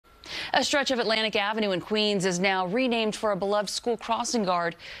A stretch of Atlantic Avenue in Queens is now renamed for a beloved school crossing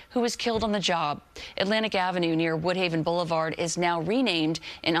guard who was killed on the job. Atlantic Avenue near Woodhaven Boulevard is now renamed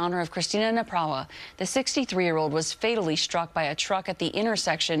in honor of Krystyna Naprawa. The 63-year-old was fatally struck by a truck at the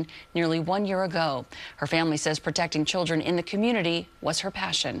intersection nearly 1 year ago. Her family says protecting children in the community was her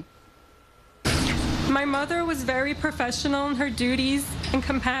passion. My mother was very professional in her duties and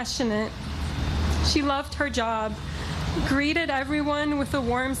compassionate. She loved her job, greeted everyone with a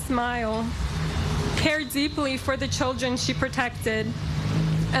warm smile, cared deeply for the children she protected,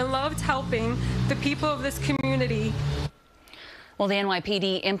 and loved helping the people of this community. Well, the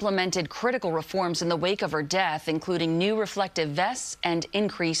NYPD implemented critical reforms in the wake of her death, including new reflective vests and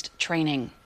increased training.